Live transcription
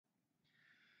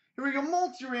Here we go,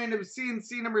 multi-random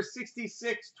C&C number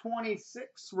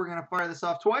 6626. We're going to fire this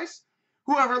off twice.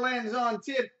 Whoever lands on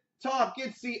tip top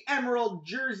gets the Emerald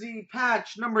Jersey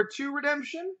Patch number 2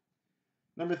 redemption.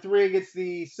 Number 3 gets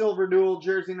the Silver Dual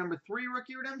Jersey number 3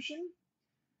 rookie redemption.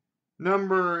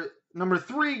 Number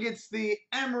 3 gets the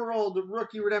Emerald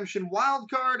Rookie Redemption wild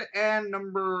card, and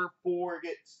number 4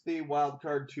 gets the wild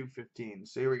card 215.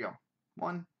 So here we go.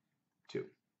 1, 2.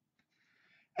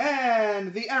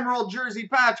 And the Emerald Jersey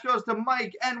Patch goes to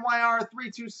Mike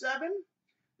NYR327.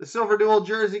 The Silver Dual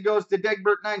Jersey goes to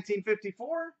Degbert1954.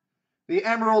 The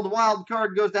Emerald Wild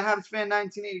Card goes to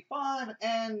HabsFan1985.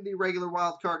 And the regular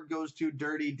Wild Card goes to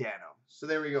Dirty Dano. So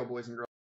there we go, boys and girls.